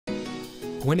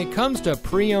When it comes to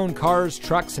pre-owned cars,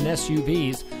 trucks, and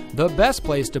SUVs, the best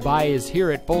place to buy is here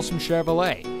at Folsom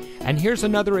Chevrolet. And here's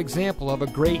another example of a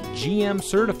great GM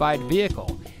certified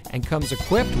vehicle, and comes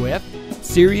equipped with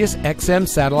Sirius XM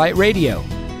satellite radio,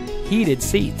 heated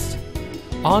seats,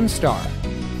 OnStar,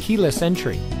 keyless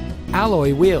entry,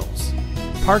 alloy wheels,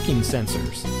 parking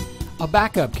sensors, a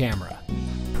backup camera,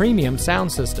 premium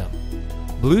sound system,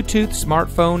 Bluetooth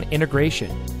smartphone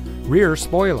integration, rear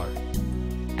spoiler,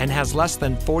 and has less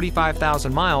than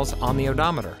 45,000 miles on the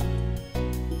odometer.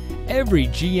 Every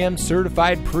GM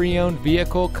certified pre-owned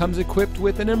vehicle comes equipped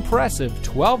with an impressive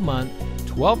 12-month,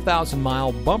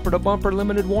 12,000-mile bumper-to-bumper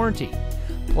limited warranty.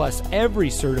 Plus, every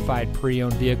certified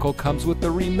pre-owned vehicle comes with the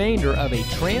remainder of a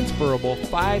transferable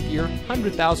 5-year,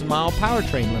 100,000-mile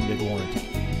powertrain limited warranty.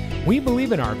 We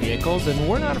believe in our vehicles, and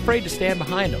we're not afraid to stand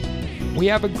behind them. We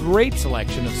have a great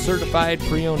selection of certified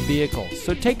pre-owned vehicles,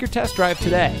 so take your test drive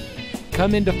today.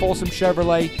 Come into Folsom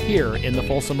Chevrolet here in the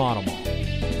Folsom Auto Mall.